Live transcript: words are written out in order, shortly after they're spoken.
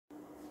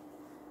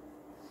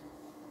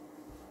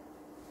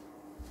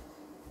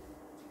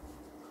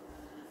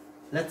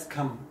let's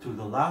come to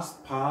the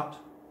last part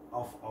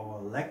of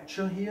our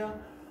lecture here,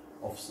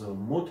 of the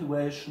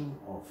motivation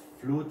of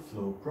fluid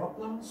flow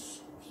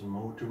problems, of the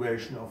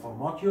motivation of a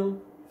module,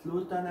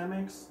 fluid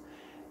dynamics.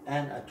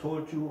 And I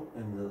told you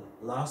in the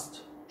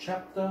last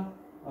chapter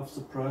of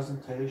the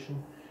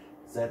presentation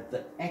that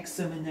the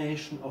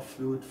examination of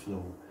fluid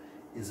flow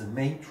is a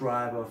main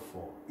driver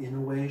for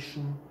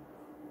innovation,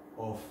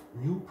 of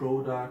new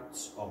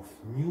products, of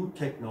new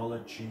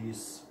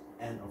technologies,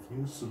 and of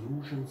new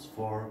solutions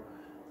for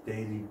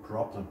daily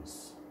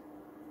problems.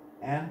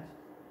 And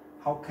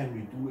how can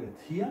we do it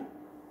here?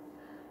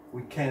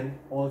 We can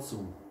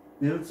also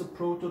build a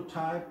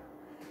prototype,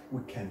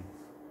 we can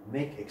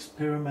make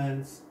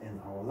experiments in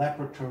our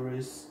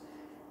laboratories,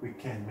 we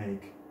can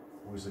make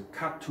with the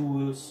CAD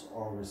tools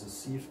or with the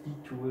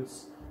CFD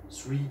tools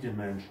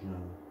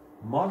three-dimensional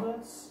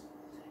models,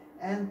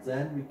 and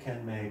then we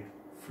can make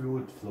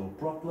fluid flow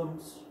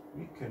problems.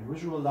 We can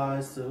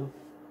visualize the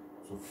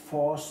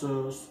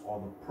forces or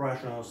the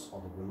pressures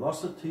or the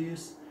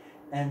velocities,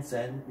 and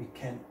then we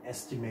can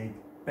estimate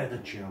better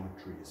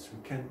geometries.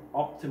 We can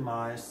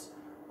optimize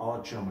our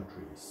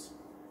geometries.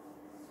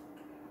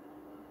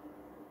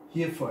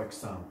 Here, for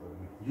example,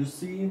 you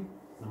see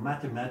the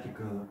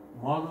mathematical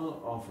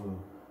model of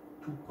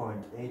a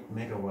 2.8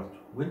 megawatt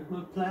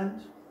windmill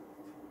plant.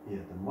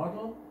 Here the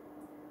model,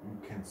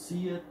 you can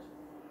see it.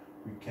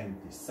 We can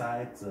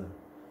decide the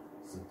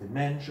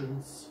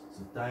dimensions,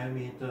 the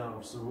diameter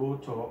of the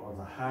rotor or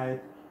the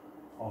height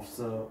of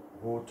the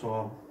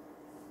rotor,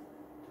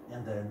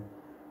 and then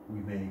we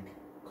make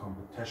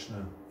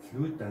computational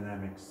fluid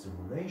dynamics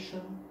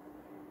simulation.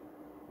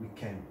 We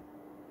can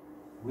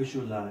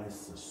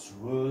visualize the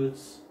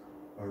swirls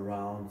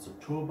around the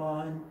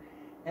turbine,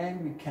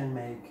 and we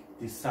can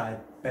decide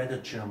better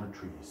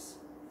geometries.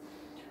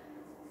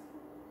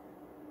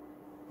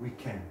 We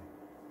can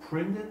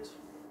print it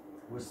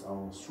with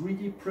our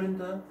 3D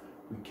printer.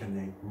 We can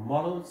make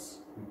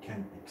models, we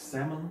can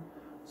examine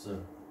the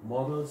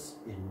models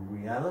in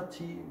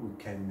reality, we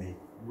can make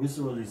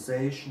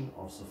visualization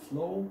of the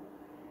flow,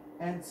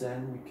 and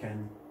then we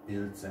can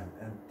build them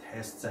and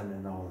test them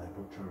in our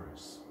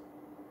laboratories.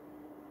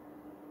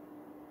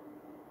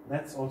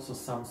 That's also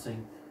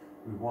something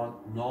we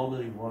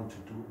normally want to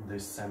do in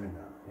this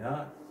seminar.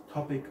 Yeah? The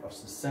topic of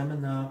the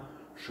seminar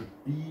should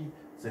be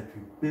that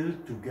we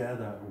build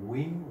together a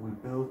wing, we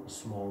build a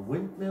small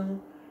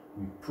windmill,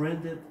 we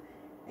print it,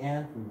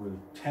 and we will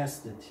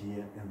test it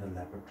here in the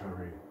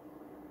laboratory.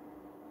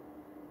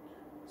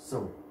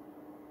 So,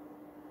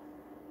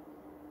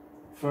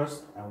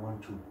 first I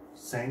want to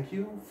thank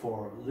you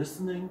for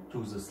listening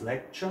to this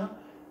lecture.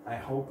 I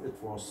hope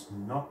it was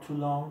not too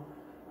long.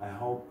 I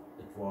hope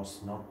it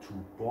was not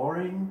too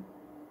boring.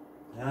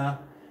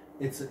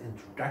 It's an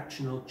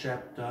introductional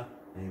chapter.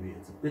 Maybe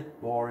it's a bit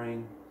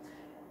boring,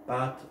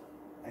 but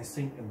I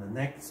think in the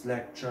next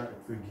lecture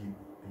it will be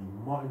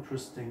more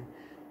interesting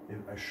if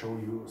I show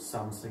you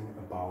something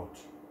about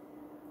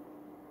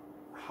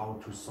how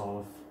to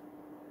solve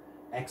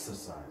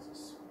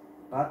exercises.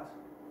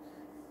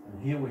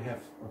 And here we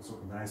have also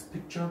a nice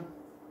picture.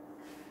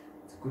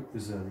 It's a good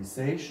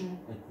visualization.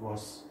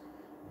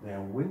 There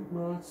are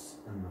windmills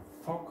in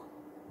the fog.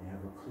 You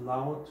have a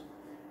cloud,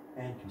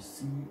 and you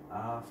see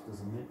after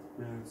the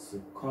windmills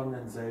the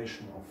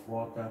condensation of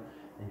water,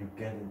 and you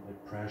get an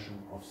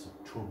impression of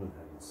the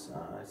turbulence.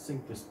 I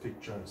think this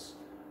picture is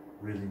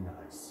really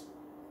nice.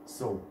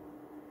 So,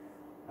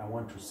 I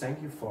want to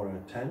thank you for your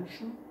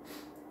attention,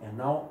 and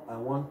now I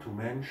want to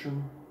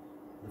mention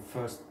the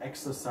first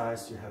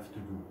exercise you have to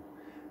do.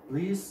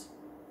 Please,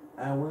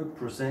 I will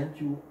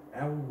present you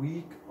every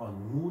week on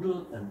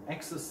Moodle an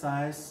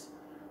exercise.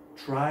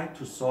 Try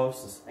to solve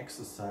this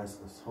exercise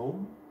at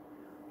home.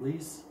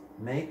 Please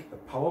make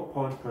a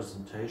PowerPoint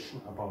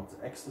presentation about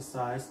the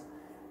exercise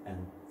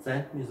and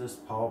send me this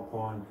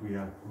PowerPoint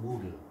via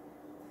Moodle.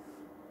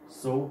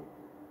 So,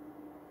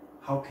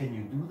 how can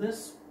you do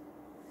this?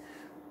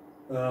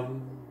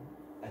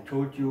 I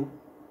told you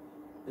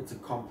it's a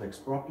complex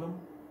problem.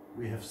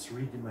 We have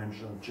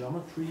three-dimensional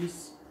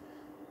geometries.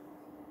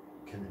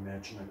 You can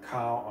imagine a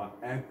car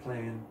or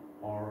airplane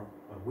or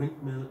a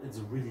windmill. It's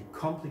a really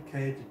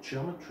complicated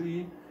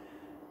geometry.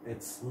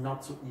 It's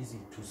not so easy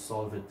to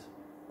solve it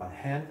by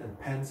hand and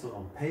pencil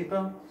on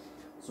paper.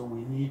 So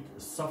we need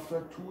a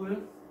software tool,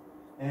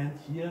 and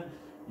here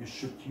you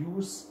should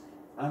use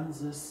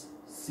ANSYS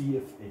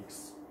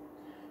CFX.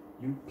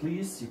 You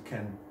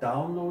can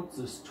download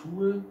this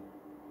tool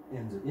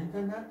in the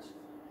internet.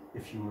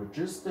 If you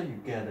register,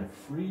 you get a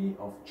free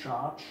of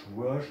charge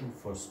version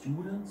for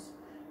students.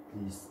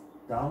 Please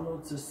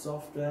download this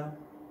software,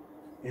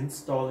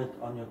 install it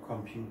on your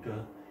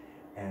computer,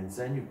 and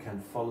then you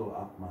can follow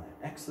up my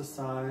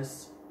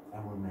exercise. I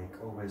will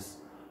make always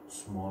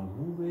small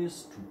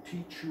movies to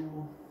teach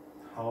you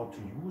how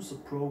to use a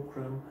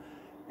program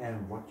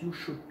and what you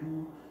should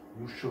do.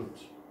 You should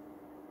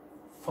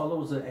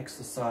follow the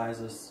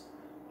exercises,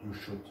 you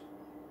should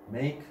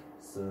make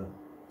the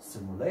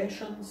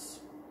simulations,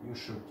 you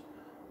should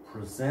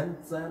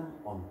present them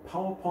on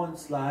PowerPoint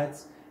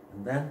slides,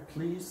 And then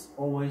please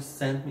always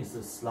send me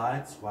the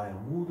slides via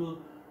Moodle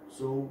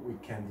so we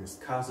can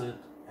discuss it,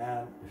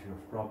 and if you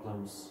have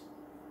problems,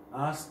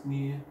 ask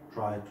me,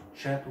 try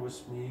to chat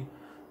with me,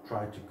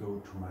 try to go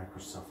to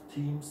Microsoft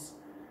Teams,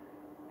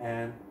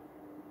 and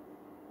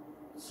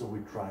so we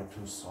try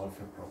to solve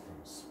your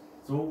problems.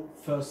 So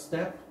first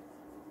step,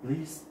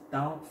 please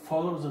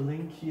follow the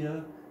link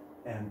here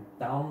and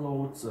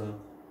download the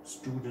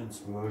student's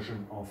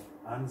version of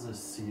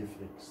ANSYS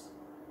CFX.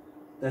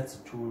 That's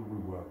the tool we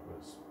work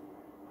with.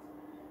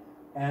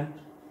 And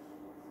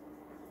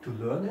to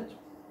learn it,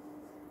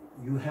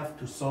 you have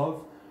to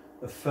solve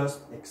a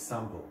first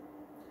example.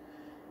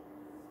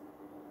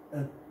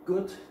 A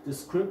good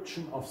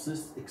description of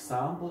this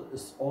example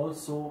is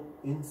also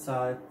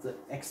inside the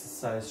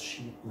exercise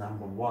sheet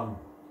number 1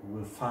 you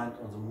will find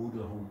on the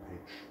Moodle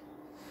homepage.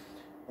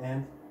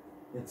 And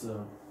it's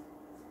a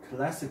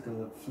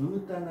classical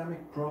fluid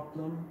dynamic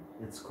problem.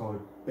 It's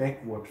called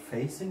backward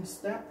facing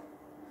step.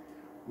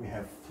 We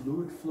have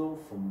fluid flow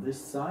from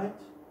this side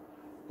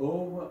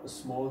over a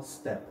small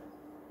step,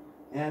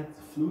 and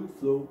the fluid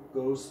flow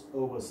goes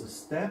over the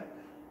step,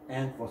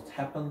 and what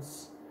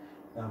happens,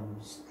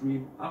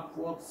 stream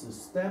upwards the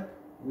step,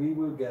 we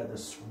will get a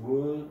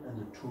swirl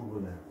and a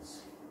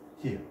turbulence.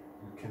 Here,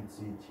 you can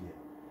see it here.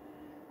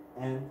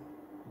 And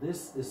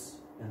this is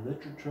in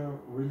literature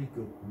really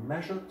good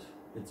measured.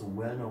 It's a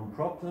well-known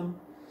problem,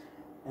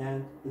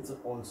 and it's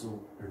also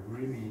a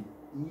really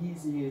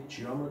easy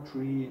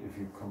geometry if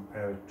you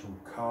compare it to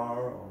a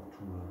car or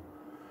to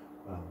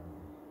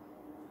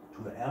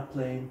an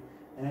airplane.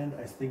 And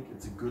I think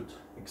it's a good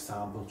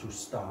example to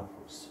start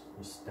with,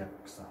 the step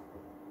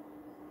example.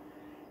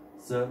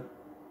 The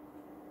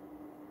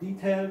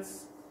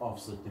details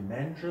of the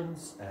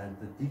dimensions and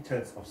the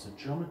details of the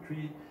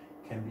geometry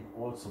can be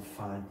also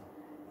found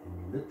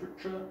in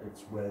literature.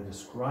 It's well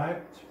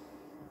described,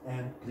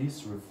 and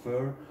please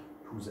refer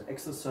to the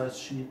exercise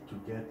sheet to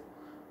get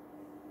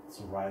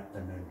the right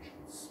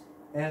dimensions.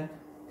 And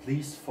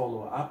please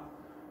follow up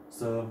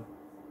the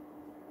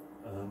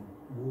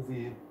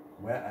movie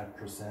where I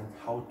present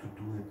how to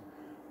do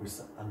it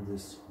on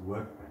this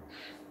workbench.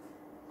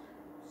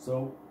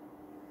 So,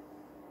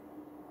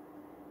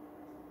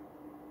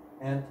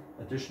 and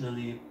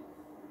additionally,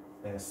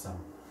 there's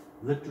some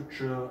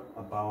literature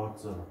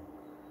about the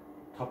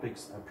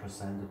topics I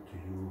presented to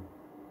you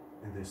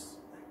in this